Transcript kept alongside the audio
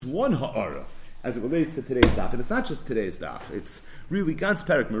one ha'ara as it relates to today's daf, and it's not just today's daf. It's really Gans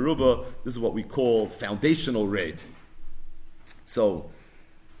Perek Meruba. This is what we call foundational raid. So,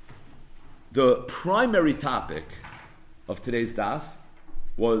 the primary topic of today's daf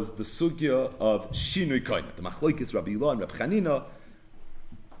was the sugya of Shinui Kona, the Machlokes Rabbi Ilah and Rabbi Chanina,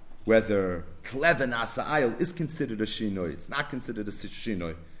 whether Kleven Asa'ayil is considered a Shinui, it's not considered a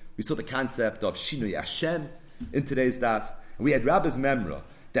Shinui. We saw the concept of Shinui Hashem in today's daf, and we had Rabbi's Memra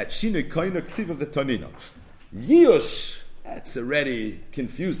that Shinui Kona Ksiva V'Tanina. Yiush, that's already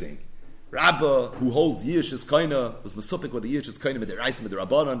confusing. Rabba, who holds Yiush as Kona, was Mesupik with the Yiush as Kona with the Reisim with the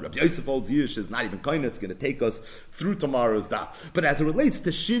Rabbanon. Rabbi Yosef holds Yiush is not even Kona. It's going to take us through tomorrow's daf. But as it relates to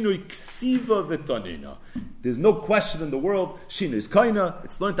Shinui Ksiva V'Tanina, there's no question in the world, Shinui is Kona.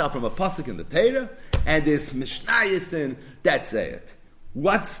 It's learned out from a pasuk in the Torah, and there's Mishnayos in that say it.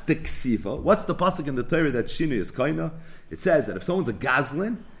 What's the ksiva? What's the pasuk in the Torah that Shinui is Kona? It says that if someone's a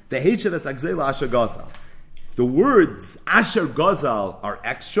gazlin, the hechev es agzela asher gazal. The words asher gazal are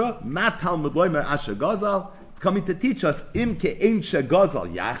extra. Matal medloimer asher gazal. It's coming to teach us im ke'en she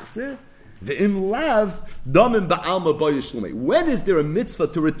gazal yachzer ve'im lav damim ba'alma boyishlume. When is there a mitzvah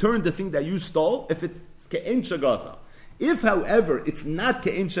to return the thing that you stole? If it's ke'en she gazal. If, however, it's not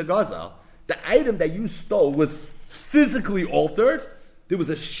ke'en she gazal, the item that you stole was physically altered. There was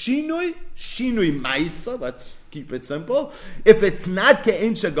a shinui ma'isa, let's keep it simple. If it's not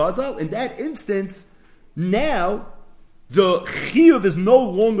ke'en shegazal, in that instance, now the chiyuv is no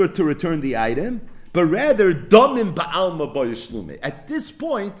longer to return the item, but rather damim ba'alma boyishlume. At this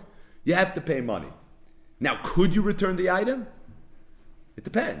point, you have to pay money. Now, could you return the item? It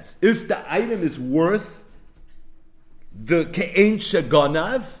depends. If the item is worth the ke'en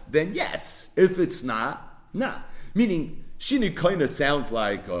sheganav, then yes. If it's not, nah. Meaning, Shinui Kona sounds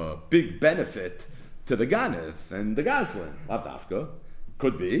like a big benefit to the Ganev and the Gazlin. Avdafka.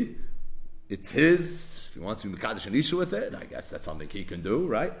 Could be. It's his. If he wants to be Mekadosh and Isha with it, I guess that's something he can do,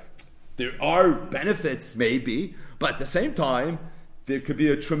 right? There are benefits, maybe, but at the same time, there could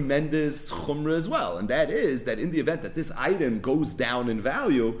be a tremendous chumrah as well. And that is that in the event that this item goes down in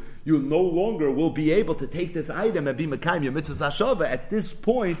value, you no longer will be able to take this item and be Mekayim your mitzvah zashava. At this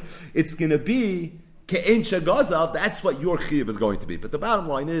point, it's going to be Ke'en shegazal, that's what your chiyuv is going to be. But the bottom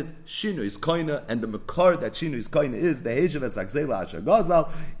line is, Shinui is koina, and the makar that Shinui is koina is, Be'ejev es agzela asher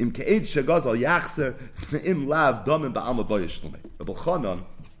gazal, im ke'en shegazal yachser, ve'im lav damim ba'alma boyishlume. Rabbi Chanan,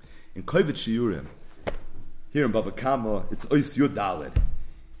 in Kovet Shiurim, here in Bava Kama, it's Ois Yud Daled.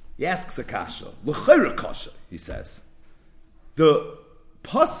 He asks a kasha, l'chayra kasha, he says. The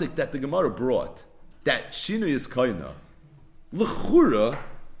pasuk that the Gemara brought, that Shinui is koina, l'chura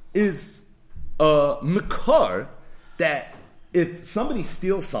is a makar that if somebody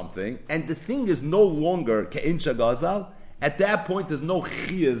steals something and the thing is no longer ke'en shegazal, at that point there's no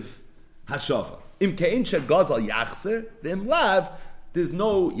chiyuv hashava. Im ke'en shegazal yachser, v'im lav, there's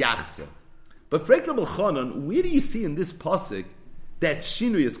no yachser. But Frek Rabbi Chanan, where do you see in this pasuk that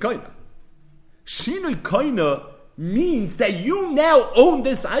Shinui is koina? Shinui koina means that you now own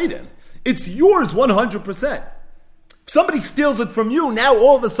this item. It's yours 100%. If somebody steals it from you, now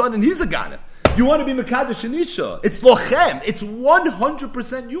all of a sudden he's a ganef. You want to be Mekadosh and Isha. It's lochem. It's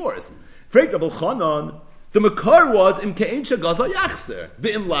 100% yours. Frek Rabbi Chanan, the makar was im ke'en shegazal yachser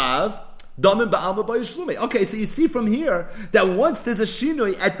ve'im lav damim ba'alma boyishlume. Okay, so you see from here that once there's a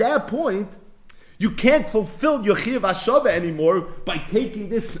shinui, at that point you can't fulfill your chiyuv hashava anymore by taking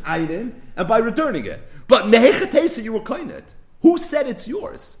this item and by returning it. But mehechatesa, you were koined. Who said it's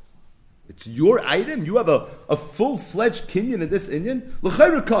yours? It's your item. You have a full-fledged kinyan in this inyan.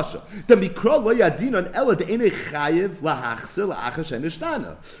 L'chayra kasha. The mikra lo yadinon ela de'enei chayiv lahachser la'achar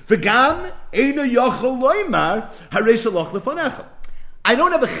she'nishtana. V'gam eino yachol loymar harei shalach lefanecha. I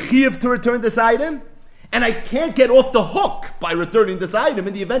don't have a chiv to return this item, and I can't get off the hook by returning this item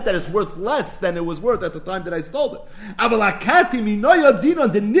in the event that it's worth less than it was worth at the time that I stole it. Aval hakati mino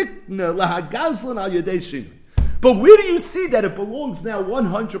yadinon de'nikna lahagazlan al yedei shinui. But where do you see that it belongs now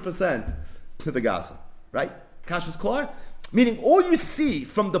 100% to the Gaza? Right? Kash is clear? Meaning all you see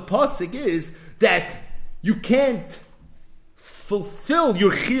from the pasuk is that you can't fulfill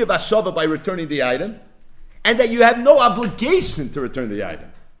your chiyuv hashava by returning the item, and that you have no obligation to return the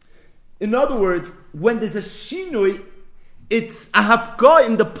item. In other words, when there's a shinui, it's a hafka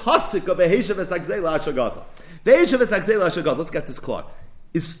in the pasuk of a heishav es agzela asher gazal. The heishav es agzela asher gazal, let's get this clear,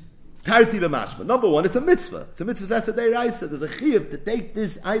 is Tarti b'mashma. Number one, it's a mitzvah. It's a mitzvah Sasadei Raisa. There's a chiyuv to take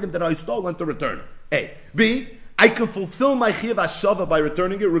this item that I stole and to return it. A. B. I can fulfill my chiyuv hashava by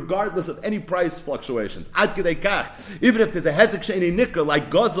returning it regardless of any price fluctuations. Ad kedei kach. Even if there's a hezek she'eni nikra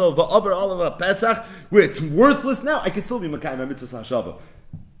like gazel v'aver olav pesach, where it's worthless now, I can still be mekayim my mitzvah hashava.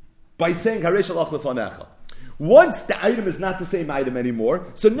 by saying Haresh Alach Lefanecha. Once the item is not the same item anymore,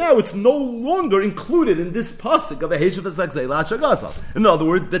 so now it's no longer included in this pasuk of a Heshav Zagzela Shagazal. In other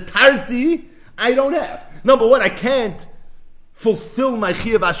words, the tarti I don't have. Number one, I can't fulfill my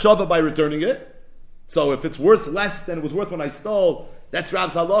Chiyav Hashava by returning it. So if it's worth less than it was worth when I stole, that's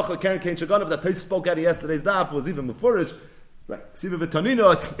Rav's halacha, Karen Kain Shaganav, that Tais spoke out of yesterday's daf, was even Mefurish. Right? Siva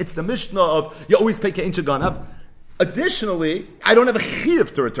V'Tanino, it's the Mishnah of, you always pay Kain Shaganav. Additionally, I don't have a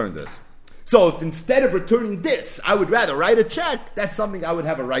Chiyav to return this. So if instead of returning this, I would rather write a check, that's something I would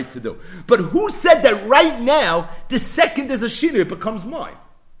have a right to do. But who said that right now, the second there's a Shinui, it becomes mine?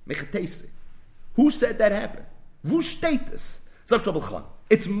 Mechatesi. Who said that happened? Who state this?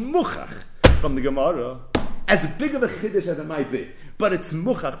 It's muchach from the Gemara, as big of a chiddush as it might be, but it's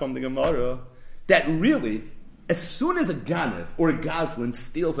muchach from the Gemara that really, as soon as a ganav or a gazlan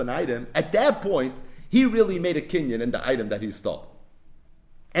steals an item, at that point, he really made a kinyan in the item that he stole.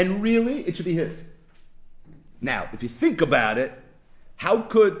 And really, it should be his. Now, if you think about it, how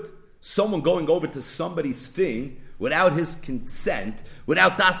could someone going over to somebody's thing without his consent,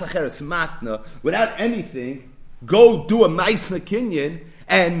 without das acheres matna, without anything, go do a maisna kinyan,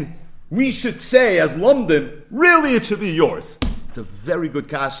 and we should say, as London, really it should be yours. It's a very good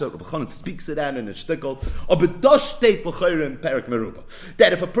kasha. Rabbi Chanan speaks it out in a shtickle.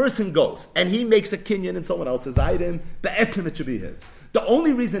 That if a person goes and he makes a kinyan in someone else's item, be'etzim it should be his. The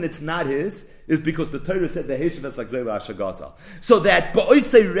only reason it's not his is because the Torah said the Heshav Esagzela Ashagazal. So that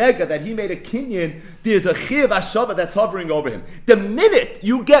ba'oisei rega, that he made a kinyan, there's a chiyav hashava that's hovering over him. The minute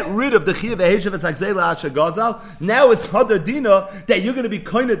you get rid of the chiyav Heshav Esagzela Ashagazal, now it's hadar dina that you're going to be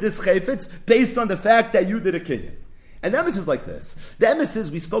kind of this chayfetz based on the fact that you did a kinyan. And the emes is like this. The emes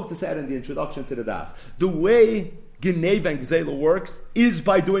is, we spoke this out in the introduction to the daf. The way Geneva and Gzela works is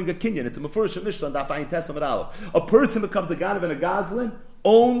by doing a kinyan. It's a Mefurish Mishnah on Daf Ayin Tesam at Aleph. A person becomes a ganav and a gazlan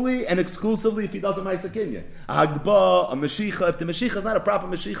only and exclusively if he doesn't make a kinyan. A hagba, a meshicha. If the meshicha is not a proper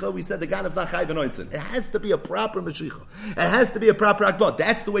meshicha, we said the ganav's not chayv and oitzin. It has to be a proper meshicha. It has to be a proper hagba.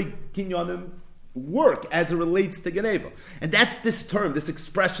 That's the way kinyanim work as it relates to Geneva. And that's this term, this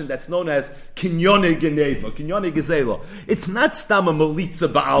expression that's known as kinyone Geneva, kinyone Gezela. It's not stama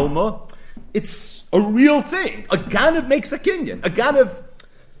melitza ba'alma. It's a real thing. A ganav makes a kinyan. A ganav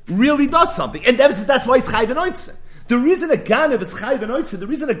really does something. And that's why he's chayv and oitzin. The reason a ganav is chayv and oitzin, the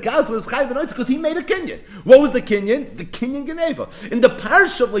reason a gazla is chayv and oitzin, because he made a kinyan. What was the kinyan? The kinyan Geneva. In the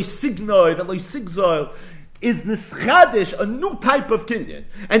parish of Leisignoi and Leisigzoil, is nischadish, a new type of kinyan.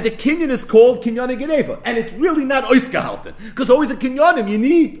 And the kinyan is called kinyan Geneva. And it's really not oisgehalten. Because always a kinyanim, you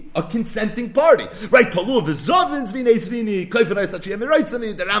need a consenting party. Right? Tolu v'zovins v'nei zvini, koifanai sachi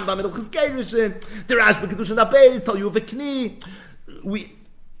emiroitzani, the Rambam in Chizkeirishin, the Rashba Kedushin Abeis, tell you v'kni.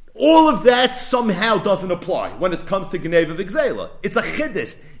 All of that somehow doesn't apply when it comes to Geneva v'Gzela. It's a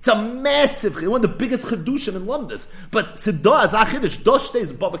chiddush. It's a massive chiddush, one of the biggest chidushim in London. But Siddha is a chiddush. Dosh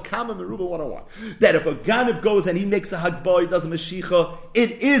stays above a Kama Meruba 101. That if a Ganav goes and he makes a Hagbah, he does a Mashicha,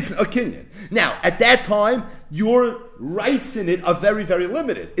 it is a kinyan. Now, at that time, your rights in it are very, very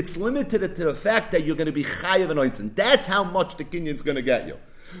limited. It's limited to the fact that you're going to be chayav and oitzin. That's how much the kinyan is going to get you.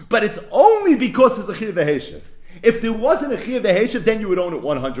 But it's only because it's a chiyav v'heshev. If there wasn't a chiyav v'heshev, then you would own it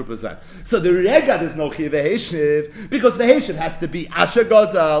 100%. So the rega, there's no chiyav v'heshev, because v'heshev has to be asher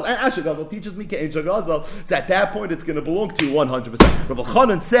gazal, and asher gazal teaches me ke'en gazal. So at that point, it's going to belong to you 100%. Rabbi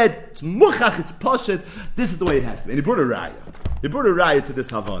Chanan said, it's muchach, it's pashet, this is the way it has to be. And he brought a raya. He brought a raya to this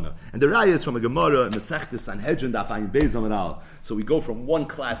Havana. And the raya is from a Gemara in Masechta Sanhedrin Daf Ayin Beis Amud Aleph. So we go from one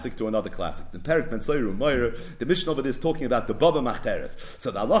classic to another classic. In Perek Ben Soiru Meir, the Mishnah over there is talking about the Baba Machteres.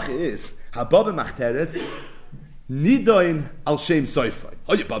 So the halacha is, ha-Baba Machteres, Nidoin al Shem Soifai.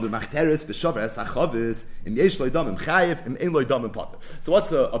 Oye Baba Machteres, v'shover es ha-Chavis, im yesh lo yidam im chayiv, im ein lo yidam im potter. So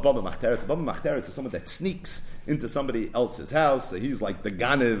what's a Baba Machteres? A Baba Machteres is someone that sneaks into somebody else's house. So he's like the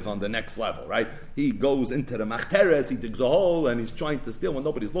Ganiv on the next level, right? He goes into the Machteres, he digs a hole, and he's trying to steal when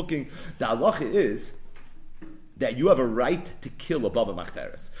nobody's looking. The halacha is that you have a right to kill a Baba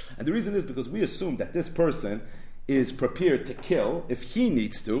Machteres. And the reason is because we assume that this person is prepared to kill if he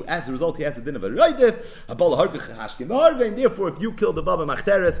needs to. As a result, he has a din of a roidif, a bala hargach hashkim harga, and therefore, if you kill the Baba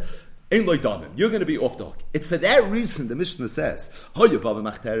Machteres, ein lo yidamim, you're going to be off the hook. It's for that reason the Mishnah says, hoya Baba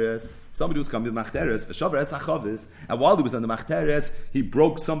Machteres, somebody who's coming to Machteres, v'shavar es ha-chavis, and while he was on the Machteres, he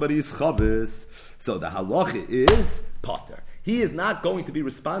broke somebody's chavis. So the halacha is potter. He is not going to be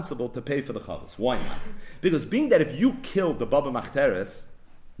responsible to pay for the chavis. Why not? Because being that if you killed the Baba Machteres,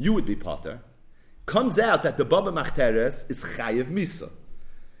 you would be potter, comes out that the Baba Machteres is chayev misa.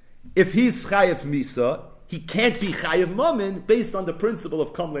 If he's chayev misa, he can't be chayev mammon based on the principle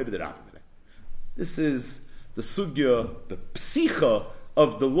of kam lev derabim. This is the sugya, the psicha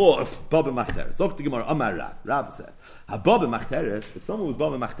of the law of Baba Machteres. Zok the Gemara, Amar Rav. Rav said, Baba Machteres, if someone was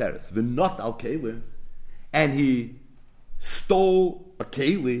Baba Machteres, v'not al keli, and he stole a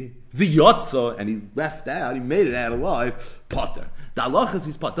keli, v'yotza, and he left out, he made it out alive, potter. The halacha is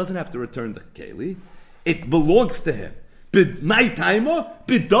his pot, doesn't have to return the keli. It belongs to him. My timer,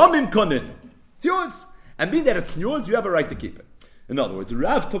 bidamim koninu. It's yours. And being that it's yours, you have a right to keep it. In other words,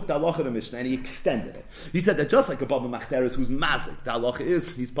 Rav took the halacha of the Mishnah and he extended it. He said that just like a Baba Machteres who's mazik, the halacha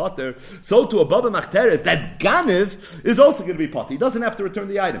is, he's potter, so to a Baba Machteres that's ganiv is also going to be potter. He doesn't have to return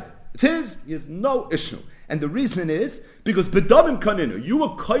the item. It's his, he has no issue. And the reason is, because bidamim koninu, you were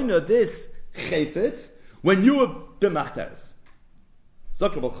koina this chayfetz when you were b'machteres.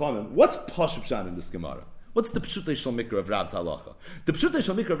 Zakir Balchanan, what's Pashup Shan in this Gemara? What's the Pshutei Shal Mikra of Rav's halacha? The Pshutei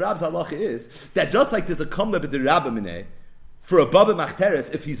Shal Mikra of Rav's halacha is that just like there's a kamle b'derabba mineh for a Baba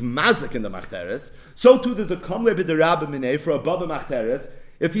Machteres if he's mazik in the Machteres, so too there's a kamle b'derabba mineh for a Baba Machteres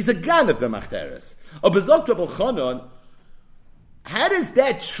if he's a ganav b'machteres. But Zakir Balchanan, how does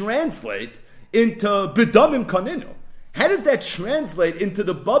that translate into b'damim kaninu? How does that translate into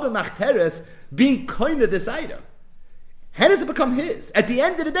the Baba Machteres being koina this item? How does it become his? At the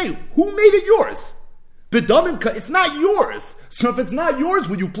end of the day, who made it yours? It's not yours. So if it's not yours,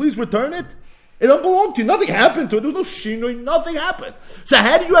 would you please return it? It don't belong to you. Nothing happened to it. There was no shinui. Nothing happened. So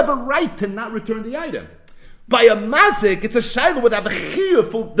how do you have a right to not return the item? By a mazik, it's a shayla without the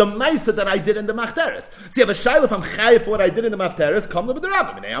chiyuv for the maisa that I did in the machteres. So you have a shayla if I'm chayiv for what I did in the machteres, come to the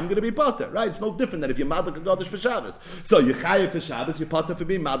rabbim. I'm going to be potter, right? It's no different than if you're madik to Godish for Shabbos. So you're chayiv for Shabbos, you're potter for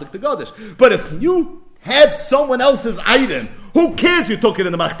being madik to Godish. But if you have someone else's item, who cares you took it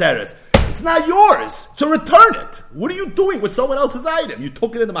in the machteres? It's not yours, so return it. What are you doing with someone else's item? You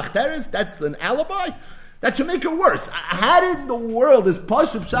took it in the machteres? That's an alibi? That should make it worse. How in the world is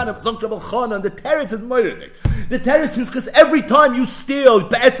Pashup Shanab Zok Rabal and the terrace is murdered? The terrace is because every time you steal,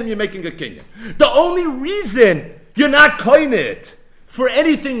 be'etzim you're making a kinyan. The only reason you're not koine it for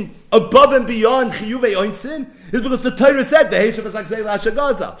anything above and beyond chiyuvei oinsin is because the Torah said the heishav is akzei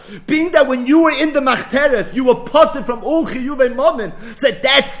la'ashagaza. Being that when you were in the machteres, you were potted from all chiyuvei momin. Said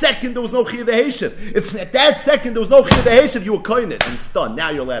that second there was no chiyuvei heishav. If at that second there was no chiyuvei heishav, you were koine it and it's done. Now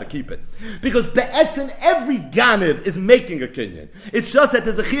you're allowed to keep it because be'etzim every ganiv is making a kinyan. It's just that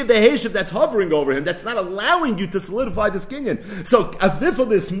there's a chiyuvei heishav that's hovering over him that's not allowing you to solidify this kinyan. So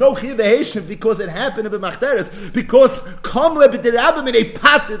avifel is no chiyuvei heishav because it happened in the machteres because kamle b'derabim in a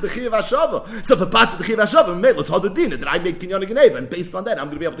pater the chiyav hashava. So if a pater the chiyav hashava, let's hold the din that I make kinyan geneva, and based on that, I'm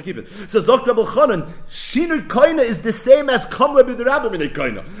going to be able to keep it. So Zok Rabbi Chanan, Shinui Koina is the same as Kamle b'derabim in a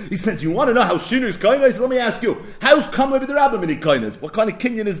Koina. He says, you want to know how Shinui is Koina? He says, let me ask you, how's Kamle b'derabim in a Koina? What kind of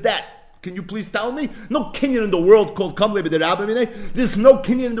kinyan is that? Can you please tell me? No kinyan in the world called Kamle b'derabim in a. There's no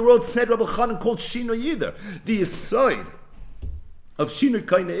kinyan in the world said Rabbi Chanan called Shinui either. The side of Shinui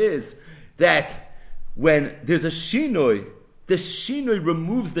Koina is that when there's a Shinui, the shinui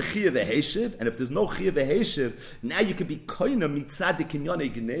removes the chiyuv v'heshiv, and if there's no chiyuv v'heshiv, now you can be koina mitzad the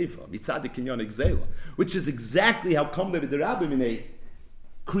kinyan geneva, mitzad the kinyan gzela, which is exactly how Kamle b'derabim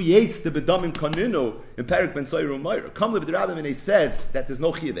creates the bedamim kaninu in Perek Ben Soyer Umayra. Kamle b'derabim says that there's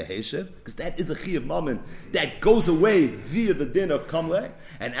no chiyuv v'heshiv because that is a chiyuv mammon that goes away via the din of Kamle,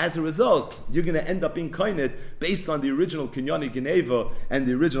 and as a result, you're going to end up being koined based on the original kinyan geneva and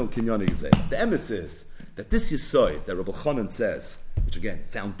the original kinyan gzela. The emes is that this Yesod that Rabbi Chanan says, which again,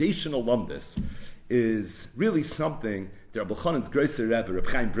 foundational lumdus, is really something that Rabbi Chanan's Grosser Rebbe, Reb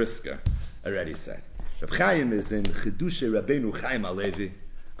Chaim Brisker, already said. Reb Chaim is in Chidushe Rabbeinu Chaim Alevi,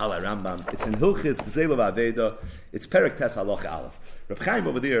 ala Rambam. It's in Hilchis Gzela V'Aveda. It's Perek Tes Halacha Aleph. Reb Chaim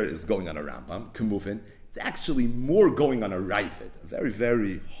over there is going on a Rambam, Kemuvin. It's actually more going on a Raifid, a very,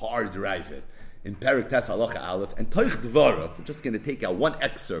 very hard Raifid. In Perek Tes Halacha Aleph, and Toich Dvarov, we're just going to take out one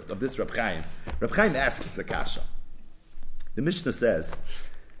excerpt of this Reb Chaim. Reb Chaim asks the Kasha. The Mishnah says,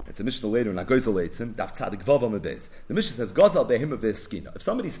 it's a Mishnah later in Agoizel Eitzim, Daf Tzadik Vav Amud Beis. The Mishnah says, Gozal behema v'eskina. If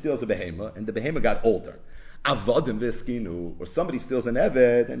somebody steals a behema, and the behema got older, Avodim v'eskinu, or somebody steals an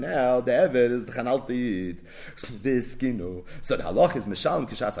eved, and now the eved is the Chanaltid v'eskinu. So the halach is Mishalim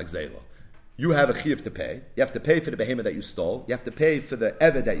Kishas Agzela. You have a chiyuv to pay. You have to pay for the behema that you stole. You have to pay for the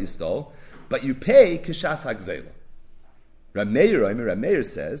eved that you stole. But you pay kishas hagzela. Rameir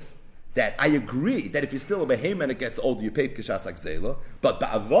says that I agree that if you steal a behema and it gets older, you pay kishas hagzela. But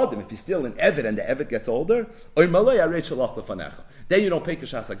ba'avodim, if you steal an eved and the eved gets older, then you don't pay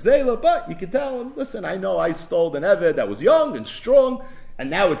kishas hagzela. But you can tell him, listen, I know I stole an eved that was young and strong, and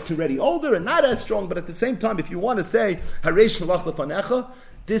now it's already older and not as strong, but at the same time, if you want to say, Harei shalach lefanecha,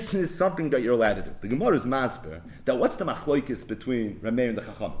 this is something that you're allowed to do. The Gemara is masber that what's the machloikis between Rameir and the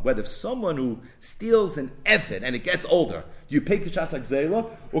Chacham? Whether if someone who steals an eved and it gets older, you pay kishas hakzela,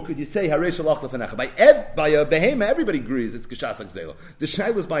 or could you say Harei shalach lefanecha? By a behema, everybody agrees it's kishas hakzela. The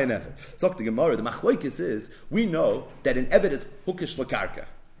shaila is by an eved. So the Gemara, the machloikis is we know that an eved is hukish lakarka.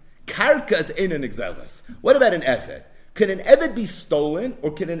 Karka is in an exelis. What about an eved? Can an eved be stolen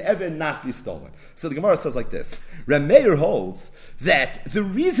or can an eved not be stolen? So the Gemara says like this. Rameir holds that the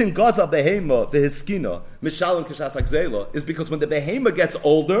reason Gaza behema, the hiskina, mishalim kashas hakzela, is because when the behema gets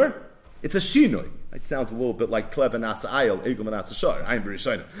older, it's a shinui. It sounds a little bit like kleva nasa ayel, egel nasa shor, I'm very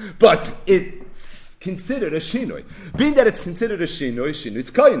shayna. But it's considered a shinui. Being that it's considered a shinui, shinui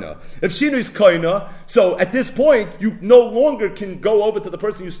is koina. If shinui is koina, so at this point, you no longer can go over to the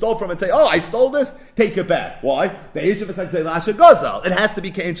person you stole from and say, oh, I stole this, take it back. Why? It has to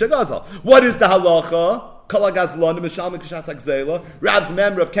be kein shagazal. What is the halacha? Rab's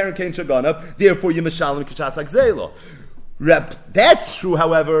member of Karen Kain Shaganav, therefore you mishalim kishas hakzela. That's true,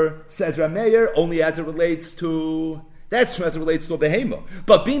 however, says Rameir, only as it relates to... That's true as it relates to a behema.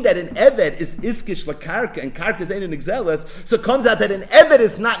 But being that an eved is iskish lakarka and karka ain't an exelis, so it comes out that an eved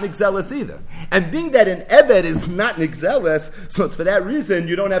is not an exelis either. And being that an eved is not an exelis, so it's for that reason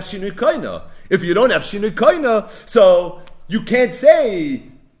you don't have shinui koina. If you don't have shinui koina, so you can't say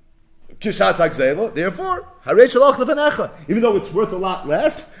kishas hakzela, therefore, harei shalach lefanecha. Even though it's worth a lot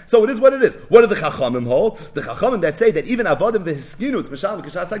less, so it is what it is. What do the Chachamim hold? The Chachamim that say that even avodim v'hiskinu, it's mishalim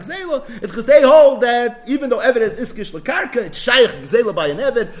kishas hakzela, it's because they hold that even though eved is iskish lekarka, it's shaykh gzela by an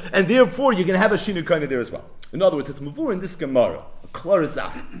eved, and therefore you can have a shinu kind there as well. In other words, it's mavur in this Gemara, a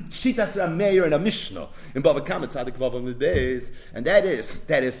klarizach, shitas Rameir and a Mishnah in Bava Kama Tzadik Vavam Beis, and that is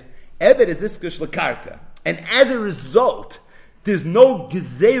that if eved is iskish lekarka, and as a result there's no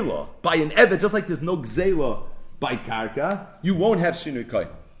gzela by an eved, just like there's no gzela by karka, you won't have shinui koin.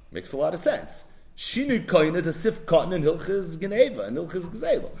 Makes a lot of sense. Shinui koin is a sif cotton and hilchis geneva and hilchis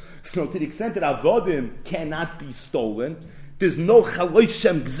gzela. So to the extent that avodim cannot be stolen, there's no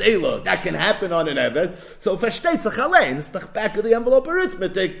chaloishem gzela that can happen on an eved. So versteht sich allein, it's the back of the envelope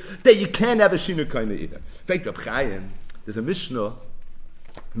arithmetic that you can't have a shinui koin either. In fact, Reb Chaim, there's a Mishnah,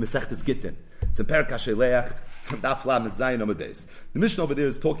 Mesechtes Gittin. It's in Perek HaSheleach. The Mishnah over there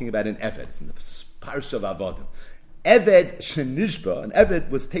is talking about an eved. It's in the Parsha of Avodim. Eved shenishba, an eved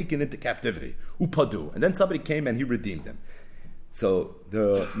was taken into captivity, upadu, and then somebody came and he redeemed him. So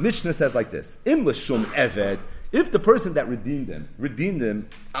the Mishnah says like this: Im l'shum eved, if the person that redeemed him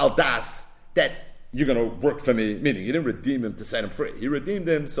al das, that you're going to work for me, meaning he didn't redeem him to set him free. He redeemed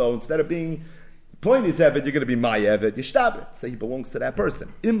him, so instead of being Point is Eved, you're going to be my Eved, Yishtabit. So he belongs to that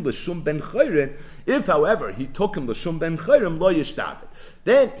person. Im l'shum ben chayrin, if however he took him l'shum ben chayrin, lo Yishtabit.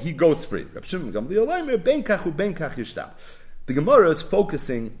 Then he goes free. Reb Shimon Gamliel Omer, ben kach u ben kach Yishtab. The Gemara is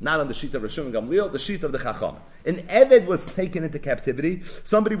focusing not on the sheet of Reb Shimon Gamliel, the sheet of the Chacham. An Eved was taken into captivity,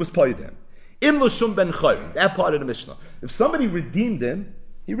 somebody was paid him. Im l'shum ben chayrin, that part of the Mishnah. If somebody redeemed him,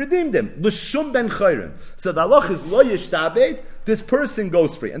 he redeemed him. L'shum ben chayrin. So the halach is lo Yishtabit, this person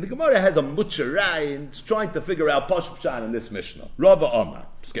goes free. And the Gemara has a mucharai and it's trying to figure out Pashpshan in this Mishnah. Rava Omar,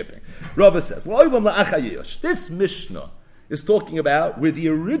 skipping. Rava says, this Mishnah is talking about where the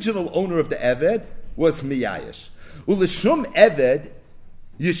original owner of the Eved was Miyayish. Ulishum Eved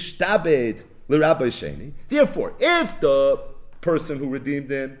Yishtabed l'Rabbi Sheni. Therefore, if the person who redeemed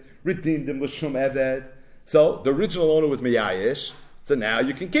him L'Shum Eved, so the original owner was Miyayish, so now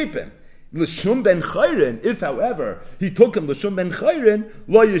you can keep him. L'shum ben chayrin, if however he took him l'shum ben chayrin,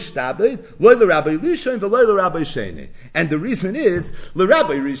 lo yishtabed, lo l'Rabbi Rishon, v'lo l'Rabbi Sheni. And the reason is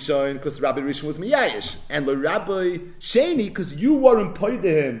l'Rabbi Rishon, because Rabbi Rishon was miyayish, and l'Rabbi Sheni, because you weren't paid to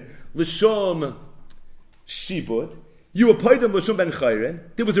him l'shum shibud, you were paid him l'shum ben chayrin.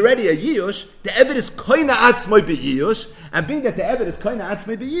 There was already a yiush. The eved is koina atzmai be yiush, and being that the eved is koina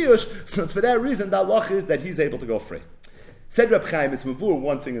atzmai be yiush, so it's for that reason the halach is that he's able to go free. Said Reb Chaim, it's mavur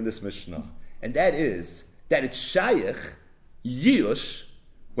one thing in this Mishnah, and that is that it's shayach yiush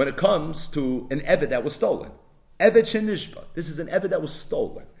when it comes to an eved that was stolen. Eved shenishba. This is an eved that was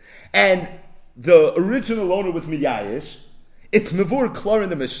stolen, and the original owner was miyayish. It's mavur klar in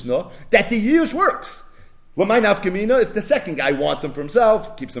the Mishnah that the yiush works. L'may nafkamina, if the second guy wants him for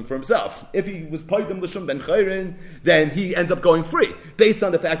himself, keeps him for himself. If he was paid him l'shum ben chayrin, then he ends up going free, based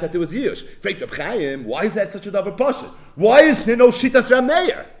on the fact that there was yiush. Freit Reb Chaim, why is that such a davar pasha? Why is there no shitas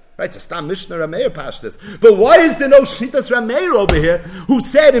Rameir? Right, it's a Stam Mishnah Rameir Pashtas. But why is there no Shitas Rameir over here who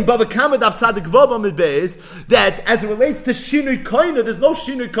said in Bava Kama Daf Tzadik Vav Amid Beis that as it relates to Shinui Koina, there's no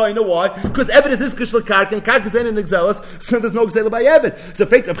Shinui Koina. Why? Because Eved is Iskish L'Karka and Karka is in Exelis, so there's no Exelis by Eved. So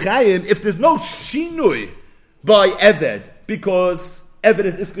Feit Abchayim, if there's no Shinui by Eved, because Eved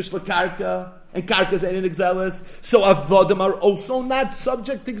is Iskish L'Karka, and karkas ain't in Exelis, so avodim are also not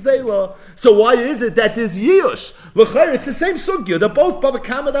subject to Gzela. So why is it that there's Yiush? L'chayr, it's the same sugya. They're both Bava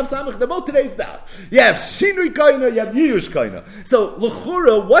Kama Daf Samach. They're both today's daf. You have Shinui Kaina, you have Yiush Kaina. So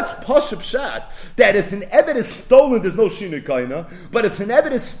l'chura, what's Pashup Shat? That if an Eved is stolen, there's no Shinui Kaina, but if an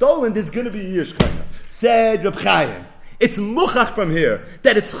Eved is stolen, there's going to be Yiush Kaina. Said Reb Chaim, it's muchach from here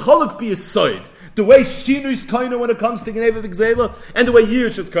that it's cholok b'yisoid. The way Shinui is kind of when it comes to Gneva V'Gzela, and the way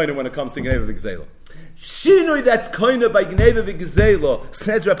Yish is kind of when it comes to Gneva V'Gzela. Shinui that's kind of by Gneva V'Gzela,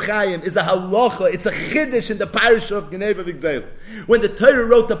 says Reb Chaim, is a halacha, it's a chiddush in the parasha of Gneva V'Gzela. When the Torah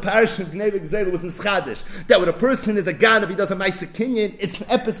wrote the parasha of Gneva V'Gzela was in Schadish, that when a person is a gan, if he does a Maisa Kinyan, it's an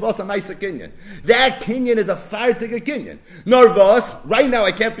epis was a Maisa Kinyan. That Kinyan is a fartig Kinyan. Narvas, right now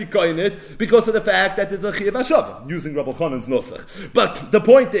I can't be koined because of the fact that there's a Chiyav HaShavah, using Rabbi Chanan's Nusach. But the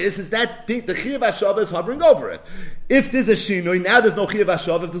point is that the Chiyav HaShavah is hovering over it. If there's a Shinui, now there's no Chiyav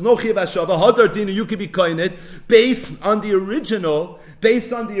HaShavah. If there's no Chiyav HaShavah, Hadar Dinu, you can be koined based on the original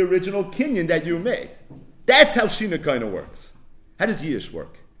Kinyan that you made. That's how Shinui kind of works. How does Yish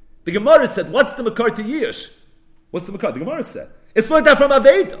work? The Gemara said, what's the Makar to Yish? What's the Makar? The Gemara said, it's learned that from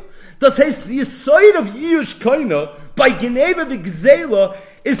Aveda. Das heißt, the side of Yish Koina by Gneva V'Gzela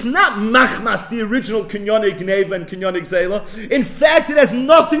is not machmas, the original Kinyonic Gneva and Kinyonic Gzela. In fact, it has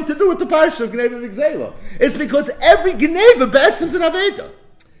nothing to do with the parsha of Gneva V'Gzela. It's because every Gneva bets is an Aveda.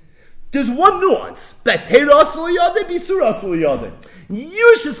 There's one nuance. Betei Rasul Yadeh, Bisur Rasul Yadeh.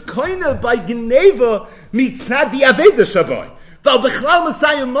 Yish is Koina by Gneva mitzad the Aveda Shabbai.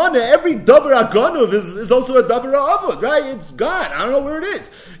 Every davar agonov is also a davar avod, right? It's gone. I don't know where it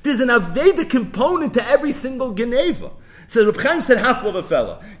is. There's an aveda component to every single geneva. So Reb Chaim said half of a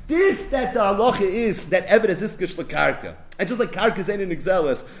fella. This that the halacha is that Eved is iskish lekarka, and just like karka is ain't in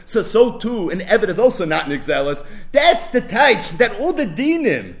Exelis, so too an Eved is also not in Exelis. That's the taich that all the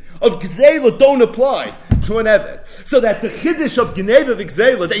dinim of Gzela don't apply to an Eved. So that the chiddush of Gneva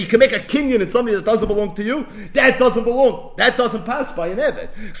V'Gzela, that you can make a kinyan in something that doesn't belong to you, that doesn't belong. That doesn't pass by an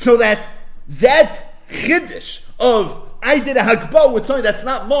Eved. So that chiddush of I did a hagbah with something that's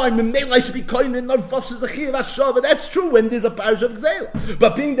not mine, maybe I should be koyin in Narvas is a chiyav HaShavah. That's true when there's a parish of Gzela.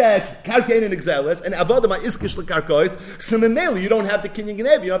 But being that karkein in Gzelas and avadama iskish lekarkois, so memela you don't have the kinyan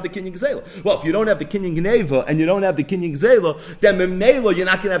Gneva, you don't have the kinyan Gzela. Well, if you don't have the kinyan Gneva and you don't have the kinyan Gzela, then memela you're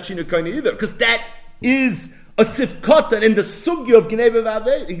not going to have shinu koyin either, because that is a sifkatan in the sugya of Gneva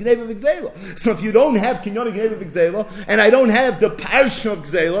V'Gzela. So if you don't have Kinyon Gneva V'Gzela, and I don't have the parsha of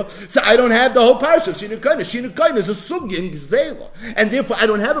Gzela, so I don't have the whole parsha of Shinu Koina. Shinu Koina is a sugya in Gzela, and therefore I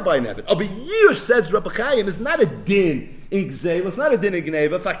don't have it by Nevet. But Yish says Rabbi Chaim is not a din in Gzela, it's not a din in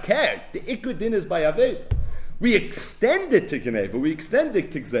Gneva. Fakir, the ikkud din is by Aved. We extend it to Gneva, we extend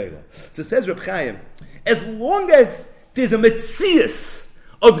it to Gzela. So says Rabbi Chaim, as long as there's a metzias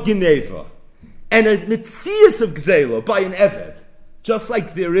of Gneva, and a mitzias of Gzela by an Eved, just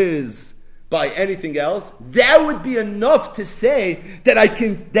like there is by anything else, that would be enough to say that I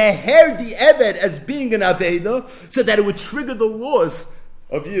can deher the Eved as being an Aveda, so that it would trigger the laws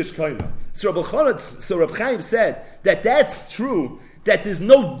of Yish Kaina. So Reb Chaim said that that's true, that there's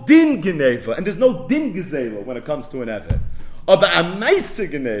no din Gneva and there's no din Gzela when it comes to an Eved. But a Maisa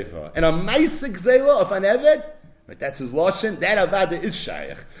Gneva and a Maisa Gzela of an Eved, but that's his lashon. That avada is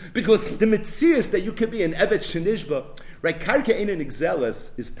shaykh, because the mitzias that you can be an evet shenishba, right? Karka in an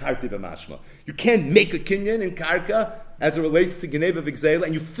exelis is tarti b'mashma. You can't make a kinyan in karka as it relates to Gneva V'Gzela,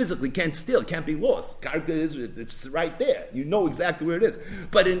 and you physically can't steal, it can't be lost. Karka it's right there. You know exactly where it is.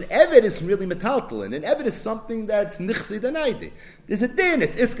 But an evet is really metaltalin. An evet is something that's nichsi danaidi. There's a din,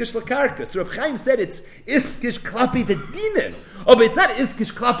 it's iskish lakarka. So Reb Chaim said it's iskish klapi the dinin. Oh, but it's not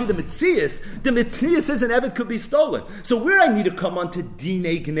iskish klapi the mitzias. The mitzias is an evet could be stolen. So where I need to come on to dine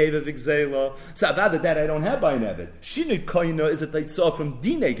Gneva V'Gzela, so avada that I don't have by an evet. Shinui koina is a taitzah from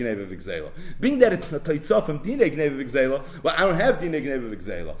dine Gneva V'Gzela. Being that it's a taitzah from dine Gneva V'Gzela, well, I don't have dine Gneva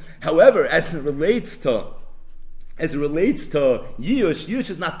V'Gzela. However, as it relates to Yish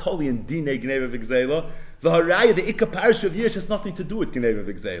is not totally in dine Gneva V'Gzela. The haraya, the ikka parsha of Yish has nothing to do with Gneva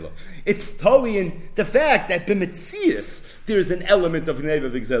V'Gzela. It's totally in the fact that b'metzias there is an element of Gneva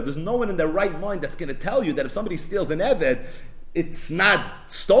V'Gzela. There's no one in their right mind that's going to tell you that if somebody steals an eved, it's not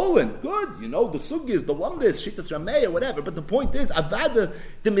stolen. Good, the sugis, the lumdis, shitas rameh, or whatever. But the point is, avada,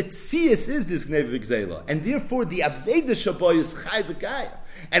 the mitzias is this gneva v'gzela, and therefore the aveda shaboy is chai v'gaya.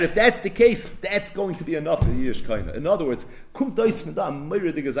 And if that's the case, that's going to be enough for the yish kaina. In other words, kum dois medam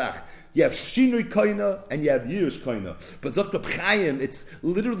meire de gezach. You have shinui kaina and you have yish kaina. But Zok Reb Chaim, it's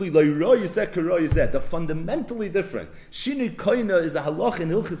literally lo'iro yizeh k'ro yizeh. They're fundamentally different. Shinui kaina is a halach in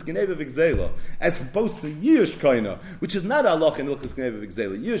hilchis gneva v'gzela, as opposed to yish kaina, which is not a halach in hilchis gneva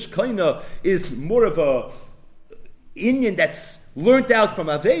v'gzela. Yish kaina is more of a inyan that's learnt out from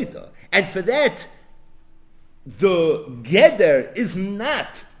aveda, and for that, the geder is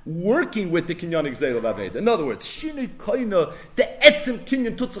not working with the kinyan gzeil of aveda. In other words, shinui koina, the etzem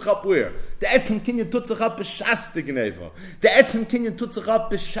kinyan tut sich up where? The etzem kinyan tut sich up b'shas the gneva. The etzem kinyan tut sich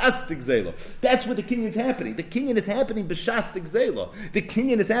up b'shas the gzeila. That's where the kinyan's happening. The kinyan is happening b'shas the gzeila. The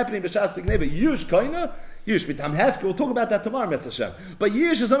kinyan is happening b'shas the gneva. Yush koina, Yish b'tam hefke. We'll talk about that tomorrow, Metz Hashem. But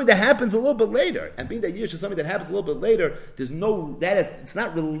Yish is something that happens a little bit later. And being that Yish is something that happens a little bit later, it's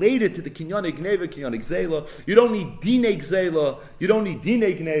not related to the kinyan gneva, kinyan gzeila. You don't need dine gzeila. You don't need dine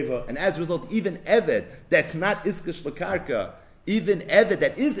gneva. And as a result, even Eved, that's not iskash lakarka, even Eved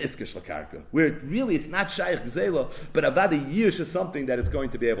that is iskash lakarka, where it's not shaykh gzeila, but avada Yish is something that it's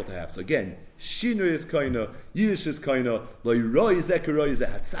going to be able to have. So again, Shinui is kaina, Yish is kaina, lo'iroi is ekeroi is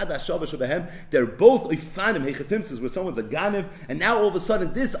hatzad hashava shebehem. They're both ifanim hechatimsis, where someone's a ganev, and now all of a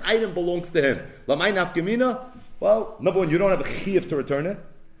sudden this item belongs to him. Lamay nafkamina. Well, number one, you don't have a chiyuv to return it.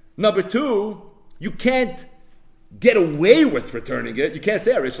 Number two, you can't get away with returning it. You can't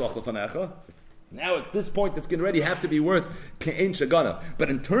say arish lach lefanecha. Now at this point, it's going to already have to be worth ke'en shagana. But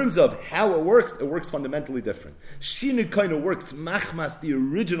in terms of how it works fundamentally different. Shinui kind of works machmas the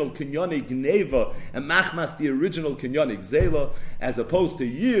original kinyani gneva and machmas the original kinyani gzela, as opposed to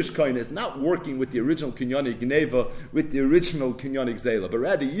yish kind is not working with the original kinyani gneva with the original kinyani gzela, but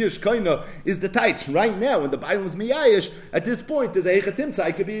rather yish kind is the taich. Right now, when the Bible is miyayish, at this point there's a hechatimtza.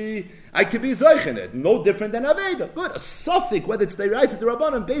 I could be zoich in it, no different than aveda. Good, a suffix, whether it's deiraisa to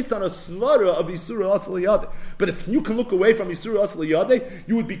rabbanon, based on a svara of Yisura Asal Yadeh. But if you can look away from Yisura Asal Yadeh,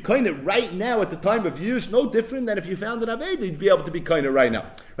 you would be kind of right now at the time of Yish, no different than if you found an Aveda, you'd be able to be kind of right now.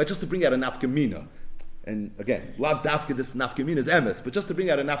 Right, just to bring out a nafkamina. And again, lav dafka, this nafkamina is emes, but just to bring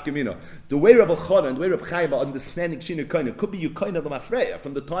out a nafkamina, the way Rabbi Chana and the way Rabbi Chaim are understanding Shinui Kaina could be you kind of the mafreya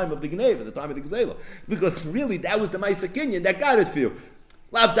from the time of the Gneva, the time of the Gzela. Because really, that was the Maisa Kinyan that got it for you.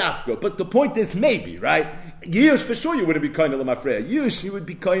 Lav dafka, but the point is maybe, right? Yish, for sure you wouldn't be kind of Lamafreya. Yish, you would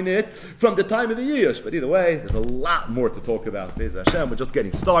be kind of it from the time of the Yish. But either way, there's a lot more to talk about. Be'ez Hashem, we're just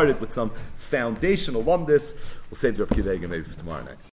getting started with some foundational on this. We'll save the Reb Kiva maybe for tomorrow night.